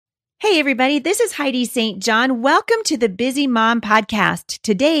Hey, everybody. This is Heidi St. John. Welcome to the Busy Mom Podcast.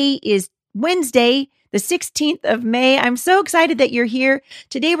 Today is Wednesday, the 16th of May. I'm so excited that you're here.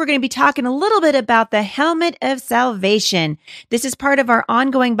 Today, we're going to be talking a little bit about the helmet of salvation. This is part of our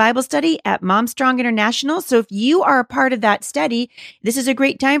ongoing Bible study at Mom Strong International. So if you are a part of that study, this is a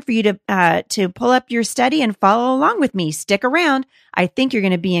great time for you to pull up your study and follow along with me. Stick around. I think you're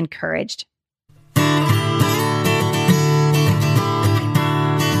going to be encouraged.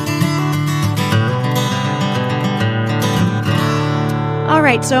 All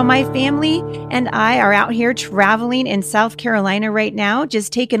right, so my family and I are out here traveling in South Carolina right now,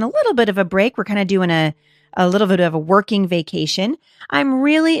 just taking a little bit of a break. We're kind of doing a little bit of a working vacation. I'm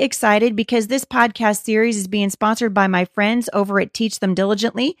really excited because this podcast series is being sponsored by my friends over at Teach Them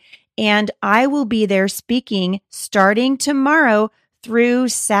Diligently, and I will be there speaking starting tomorrow through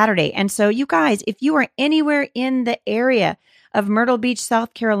Saturday. And so you guys, if you are anywhere in the area of Myrtle Beach,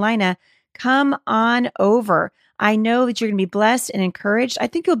 South Carolina, come on over. I know that you're going to be blessed and encouraged. I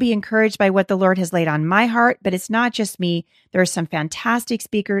think you'll be encouraged by what the Lord has laid on my heart, but it's not just me. There are some fantastic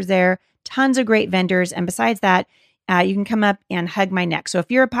speakers there, tons of great vendors. And besides that, you can come up and hug my neck. So if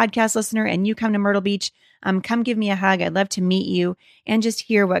you're a podcast listener and you come to Myrtle Beach, come give me a hug. I'd love to meet you and just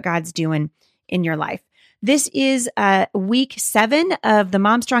hear what God's doing in your life. This is week 7 of the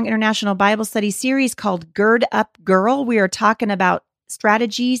Mom Strong International Bible Study series called Gird Up Girl. We are talking about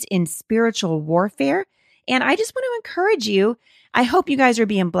strategies in spiritual warfare. And I just want to encourage you. I hope you guys are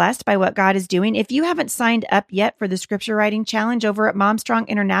being blessed by what God is doing. If you haven't signed up yet for the scripture writing challenge over at Mom Strong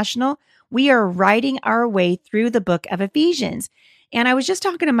International, we are writing our way through the book of Ephesians. And I was just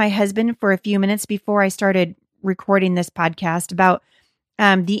talking to my husband for a few minutes before I started recording this podcast about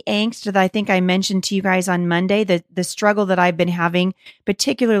the angst that I think I mentioned to you guys on Monday, the struggle that I've been having,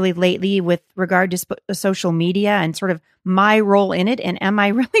 particularly lately with regard to social media and sort of my role in it. And am I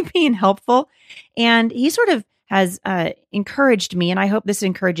really being helpful? And he sort of has encouraged me, and I hope this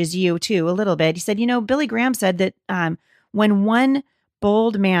encourages you too a little bit. He said, Billy Graham said that when one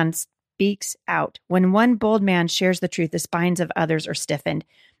bold man speaks out, when one bold man shares the truth, the spines of others are stiffened.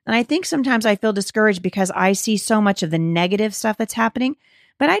 And I think sometimes I feel discouraged because I see so much of the negative stuff that's happening.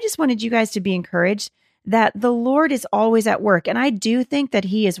 But I just wanted you guys to be encouraged that the Lord is always at work. And I do think that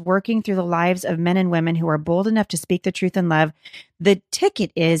he is working through the lives of men and women who are bold enough to speak the truth in love. The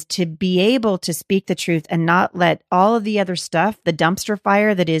ticket is to be able to speak the truth and not let all of the other stuff, the dumpster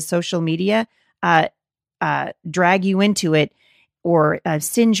fire that is social media, drag you into it or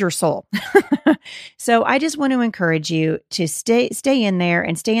singe your soul. So I just want to encourage you to stay in there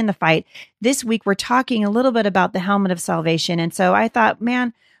and stay in the fight. This week, we're talking a little bit about the helmet of salvation. And so I thought,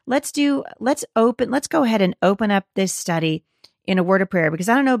 man, let's go ahead and open up this study in a word of prayer, because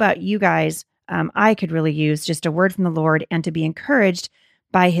I don't know about you guys. I could really use just a word from the Lord and to be encouraged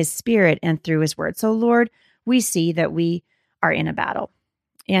by his Spirit and through his word. So Lord, we see that we are in a battle,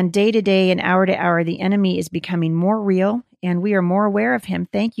 and day to day and hour to hour, the enemy is becoming more real and we are more aware of him.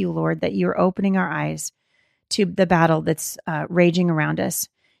 Thank you, Lord, that you're opening our eyes to the battle that's raging around us.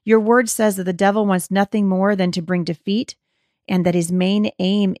 Your word says that the devil wants nothing more than to bring defeat, and that his main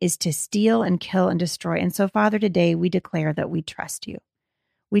aim is to steal and kill and destroy. And so, Father, today we declare that we trust you.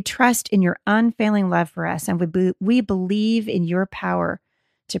 We trust in your unfailing love for us, and we believe in your power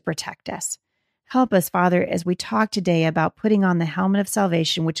to protect us. Help us, Father, as we talk today about putting on the helmet of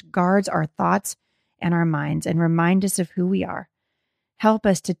salvation, which guards our thoughts and our minds and remind us of who we are. Help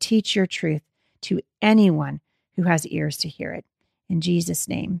us to teach your truth to anyone who has ears to hear it. In Jesus'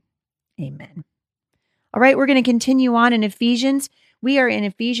 name, amen. All right, we're going to continue on in Ephesians. We are in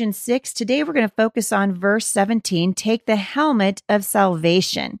Ephesians 6. Today, we're going to focus on verse 17. Take the helmet of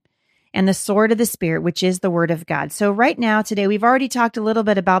salvation and the sword of the Spirit, which is the word of God. So right now, today, we've already talked a little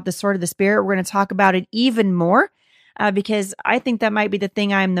bit about the sword of the Spirit. We're going to talk about it even more because I think that might be the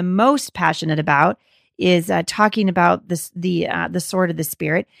thing I'm the most passionate about, is talking about the sword of the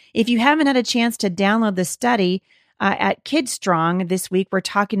Spirit. If you haven't had a chance to download the study at Kids Strong this week, we're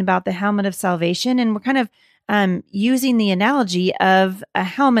talking about the helmet of salvation, and we're kind of using the analogy of a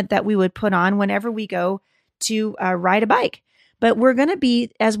helmet that we would put on whenever we go to ride a bike. But we're going to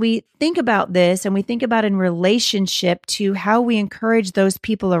be, as we think about this and we think about in relationship to how we encourage those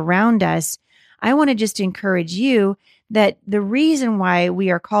people around us, I want to just encourage you that the reason why we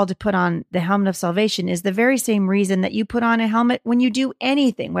are called to put on the helmet of salvation is the very same reason that you put on a helmet when you do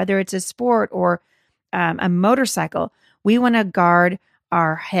anything, whether it's a sport or a motorcycle. We want to guard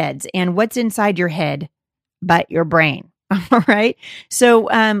our heads. And what's inside your head but your brain? All right. So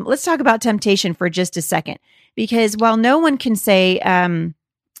let's talk about temptation for just a second, because while no one can say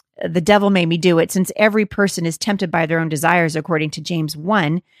the devil made me do it, since every person is tempted by their own desires, according to James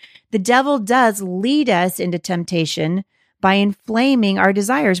 1, the devil does lead us into temptation by inflaming our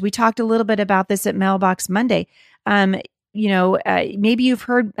desires. We talked a little bit about this at Mailbox Monday. Maybe you've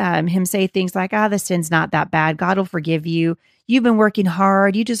heard him say things like, the sin's not that bad. God will forgive you. You've been working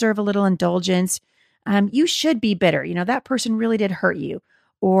hard. You deserve a little indulgence. You should be bitter. That person really did hurt you.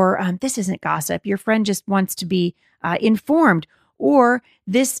 Or this isn't gossip. Your friend just wants to be informed. Or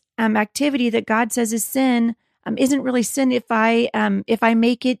this activity that God says is sin isn't really sin if I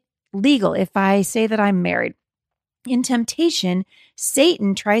make it legal, if I say that I'm married. In temptation,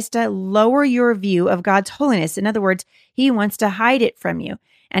 Satan tries to lower your view of God's holiness. In other words, he wants to hide it from you,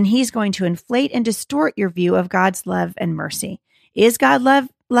 and he's going to inflate and distort your view of God's love and mercy. Is God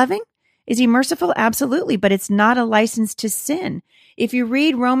loving? Is he merciful? Absolutely, but it's not a license to sin. If you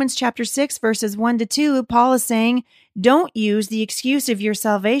read Romans chapter 6, verses 1-2, Paul is saying, don't use the excuse of your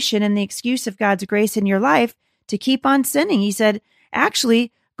salvation and the excuse of God's grace in your life to keep on sinning. He said,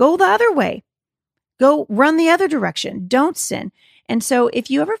 actually, go the other way. Go run the other direction. Don't sin. And so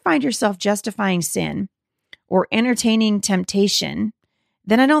if you ever find yourself justifying sin or entertaining temptation,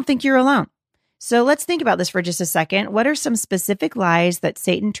 then I don't think you're alone. So let's think about this for just a second. What are some specific lies that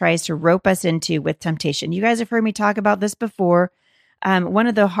Satan tries to rope us into with temptation? You guys have heard me talk about this before. One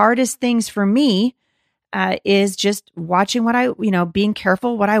of the hardest things for me is just watching being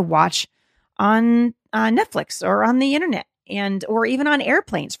careful what I watch on Netflix or on the internet or even on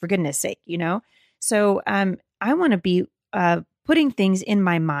airplanes, for goodness sake, So I want to be putting things in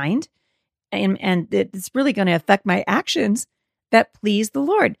my mind and it's really going to affect my actions that please the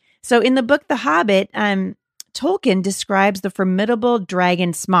Lord. So in the book The Hobbit, Tolkien describes the formidable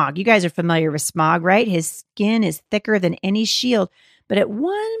dragon Smaug. You guys are familiar with Smaug, right? His skin is thicker than any shield, but at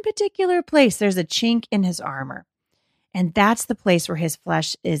one particular place, there's a chink in his armor. And that's the place where his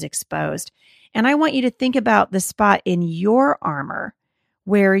flesh is exposed. And I want you to think about the spot in your armor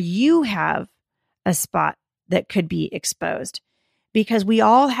where you have a spot that could be exposed, because we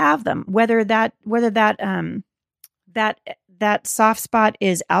all have them, whether that soft spot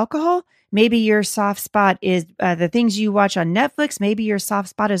is alcohol. Maybe your soft spot is the things you watch on Netflix. Maybe your soft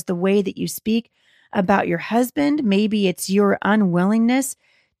spot is the way that you speak about your husband. Maybe it's your unwillingness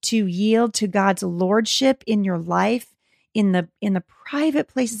to yield to God's lordship in your life, in the private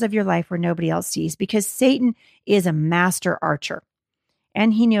places of your life where nobody else sees, because Satan is a master archer.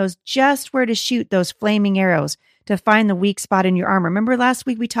 And he knows just where to shoot those flaming arrows to find the weak spot in your armor. Remember last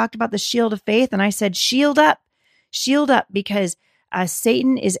week we talked about the shield of faith, and I said, shield up, because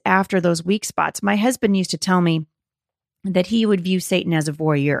Satan is after those weak spots. My husband used to tell me that he would view Satan as a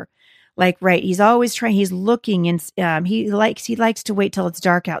voyeur. He's always trying, he's looking, and he likes to wait till it's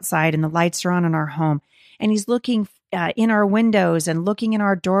dark outside and the lights are on in our home. And he's looking in our windows and looking in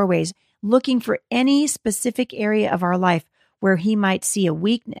our doorways, looking for any specific area of our life where he might see a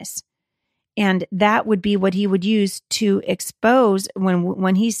weakness. And that would be what he would use to expose.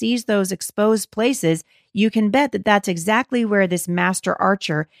 When he sees those exposed places, you can bet that that's exactly where this master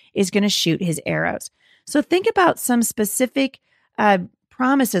archer is going to shoot his arrows. So think about some specific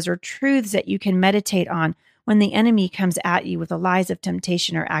promises or truths that you can meditate on when the enemy comes at you with the lies of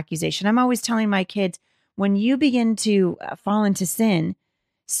temptation or accusation. I'm always telling my kids, when you begin to fall into sin,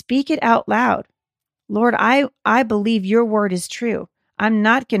 speak it out loud. Lord, I believe your word is true. I'm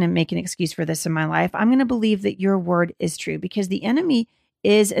not going to make an excuse for this in my life. I'm going to believe that your word is true, because the enemy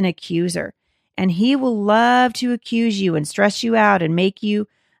is an accuser, and he will love to accuse you and stress you out and make you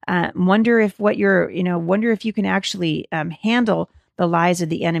wonder if you can actually handle the lies of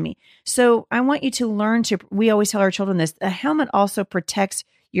the enemy. So I want you to learn we always tell our children this, a helmet also protects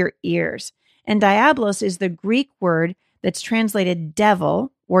your ears. And diabolos is the Greek word that's translated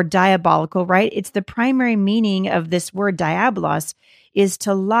devil or diabolical, right? It's the primary meaning of this word diabolos is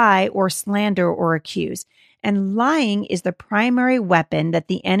to lie or slander or accuse. And lying is the primary weapon that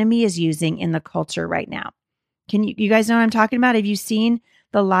the enemy is using in the culture right now. Can you guys know what I'm talking about? Have you seen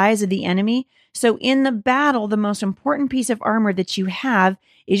the lies of the enemy? So in the battle, the most important piece of armor that you have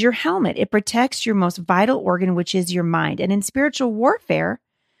is your helmet. It protects your most vital organ, which is your mind. And in spiritual warfare,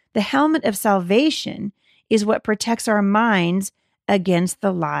 the helmet of salvation is what protects our minds against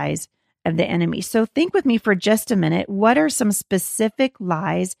the lies of the enemy. So think with me for just a minute. What are some specific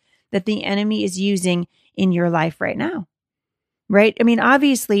lies that the enemy is using in your life right now? Right? I mean,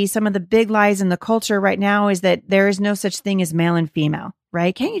 obviously, some of the big lies in the culture right now is that there is no such thing as male and female,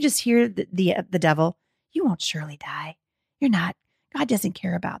 right? Can't you just hear the devil? You won't surely die. You're not. God doesn't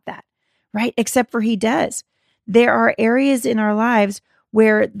care about that, right? Except for he does. There are areas in our lives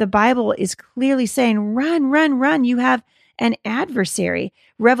where the Bible is clearly saying, run, run, run. You have an adversary.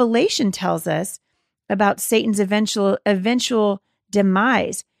 Revelation tells us about Satan's eventual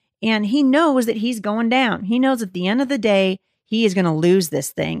demise. And he knows that he's going down. He knows at the end of the day, he is going to lose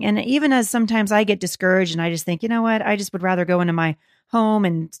this thing. And even as sometimes I get discouraged and I just think, you know what, I just would rather go into my home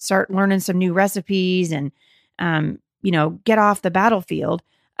and start learning some new recipes and, get off the battlefield.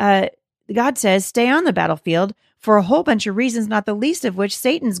 God says, stay on the battlefield for a whole bunch of reasons, not the least of which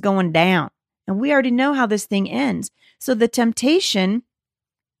Satan's going down. And we already know how this thing ends. So the temptation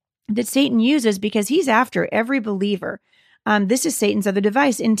that Satan uses, because he's after every believer, this is Satan's other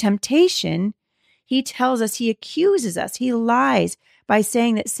device. In temptation, he tells us, he accuses us, he lies by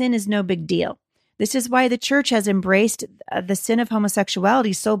saying that sin is no big deal. This is why the church has embraced the sin of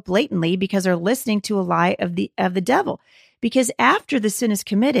homosexuality so blatantly, because they're listening to a lie of the devil. Because after the sin is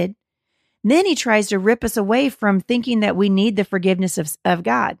committed, then he tries to rip us away from thinking that we need the forgiveness of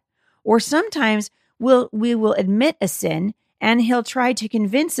God. Or sometimes we will admit a sin and he'll try to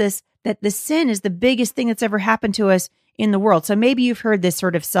convince us that the sin is the biggest thing that's ever happened to us in the world. So maybe you've heard this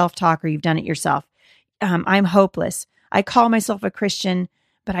sort of self-talk or you've done it yourself. I'm hopeless. I call myself a Christian,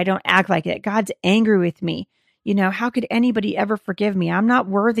 but I don't act like it. God's angry with me. How could anybody ever forgive me? I'm not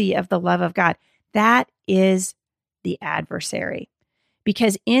worthy of the love of God. That is the adversary.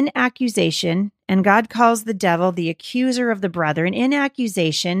 Because in accusation, and God calls the devil the accuser of the brethren, in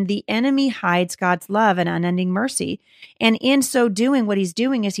accusation, the enemy hides God's love and unending mercy. And in so doing, what he's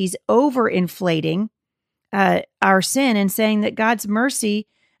doing is he's overinflating our sin and saying that God's mercy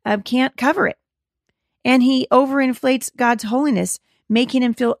can't cover it. And he overinflates God's holiness, making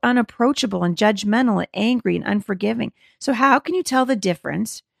him feel unapproachable and judgmental and angry and unforgiving. So how can you tell the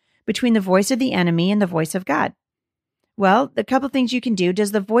difference between the voice of the enemy and the voice of God? Well, a couple things you can do.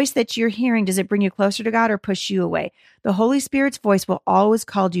 Does the voice that you're hearing, does it bring you closer to God or push you away? The Holy Spirit's voice will always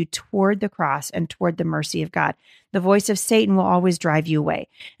call you toward the cross and toward the mercy of God. The voice of Satan will always drive you away.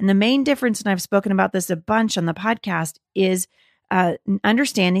 And the main difference, and I've spoken about this a bunch on the podcast, is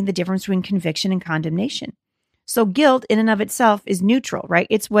understanding the difference between conviction and condemnation. So guilt in and of itself is neutral, right?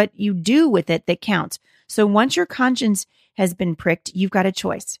 It's what you do with it that counts. So once your conscience has been pricked, you've got a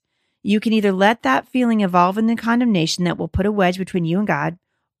choice. You can either let that feeling evolve into condemnation that will put a wedge between you and God,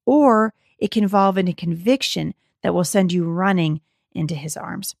 or it can evolve into conviction that will send you running into his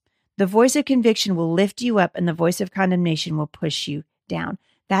arms. The voice of conviction will lift you up and the voice of condemnation will push you down.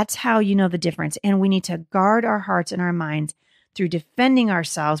 That's how you know the difference. And we need to guard our hearts and our minds through defending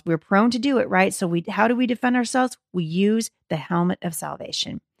ourselves. We're prone to do it, right? So how do we defend ourselves? We use the helmet of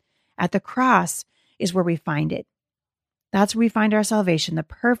salvation. At the cross is where we find it. That's where we find our salvation, the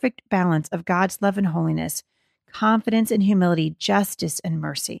perfect balance of God's love and holiness, confidence and humility, justice and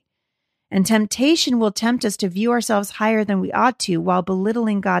mercy. And temptation will tempt us to view ourselves higher than we ought to while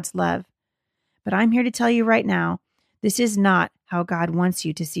belittling God's love. But I'm here to tell you right now, this is not how God wants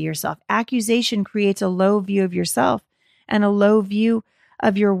you to see yourself. Accusation creates a low view of yourself and a low view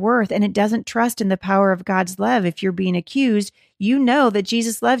of your worth, and it doesn't trust in the power of God's love. If you're being accused, you know that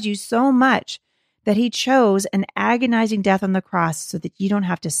Jesus loves you so much that he chose an agonizing death on the cross so that you don't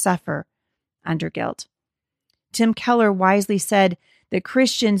have to suffer under guilt. Tim Keller wisely said that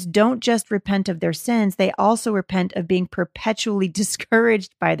Christians don't just repent of their sins, they also repent of being perpetually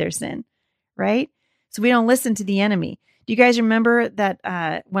discouraged by their sin, right? So we don't listen to the enemy. Do you guys remember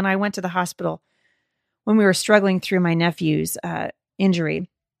that when I went to the hospital, when we were struggling through my nephew's injury,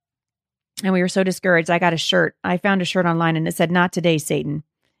 and we were so discouraged, I got a shirt. I found a shirt online and it said, "Not today, Satan."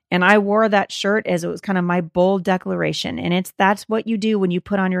 And I wore that shirt as it was kind of my bold declaration. And that's what you do when you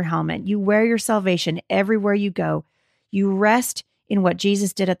put on your helmet. You wear your salvation everywhere you go. You rest in what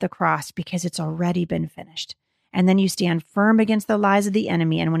Jesus did at the cross because it's already been finished. And then you stand firm against the lies of the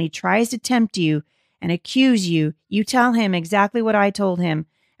enemy. And when he tries to tempt you and accuse you, you tell him exactly what I told him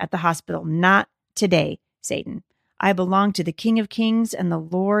at the hospital. "Not today, Satan. I belong to the King of Kings, and the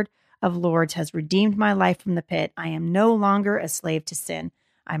Lord of Lords has redeemed my life from the pit. I am no longer a slave to sin.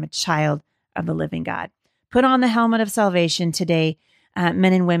 I'm a child of the living God." Put on the helmet of salvation today,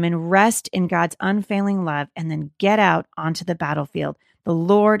 men and women. Rest in God's unfailing love, and then get out onto the battlefield. The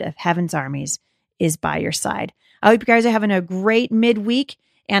Lord of heaven's armies is by your side. I hope you guys are having a great midweek,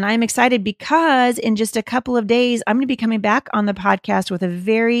 and I'm excited because in just a couple of days, I'm going to be coming back on the podcast with a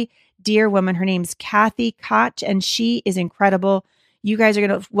very dear woman. Her name's Kathy Koch, and she is incredible. You guys are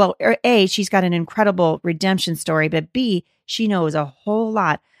going to, well, A, she's got an incredible redemption story, but B, she knows a whole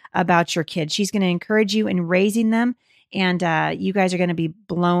lot about your kids. She's going to encourage you in raising them, and you guys are going to be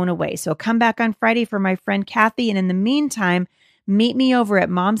blown away. So come back on Friday for my friend Kathy. And in the meantime, Meet me over at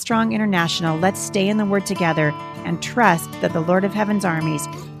Mom Strong International. Let's stay in the Word together and trust that the Lord of Heaven's armies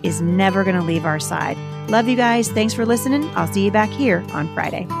is never going to leave our side. Love you guys. Thanks for listening. I'll see you back here on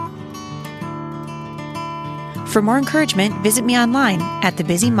Friday. For more encouragement, visit me online at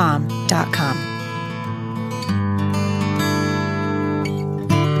thebusymom.com.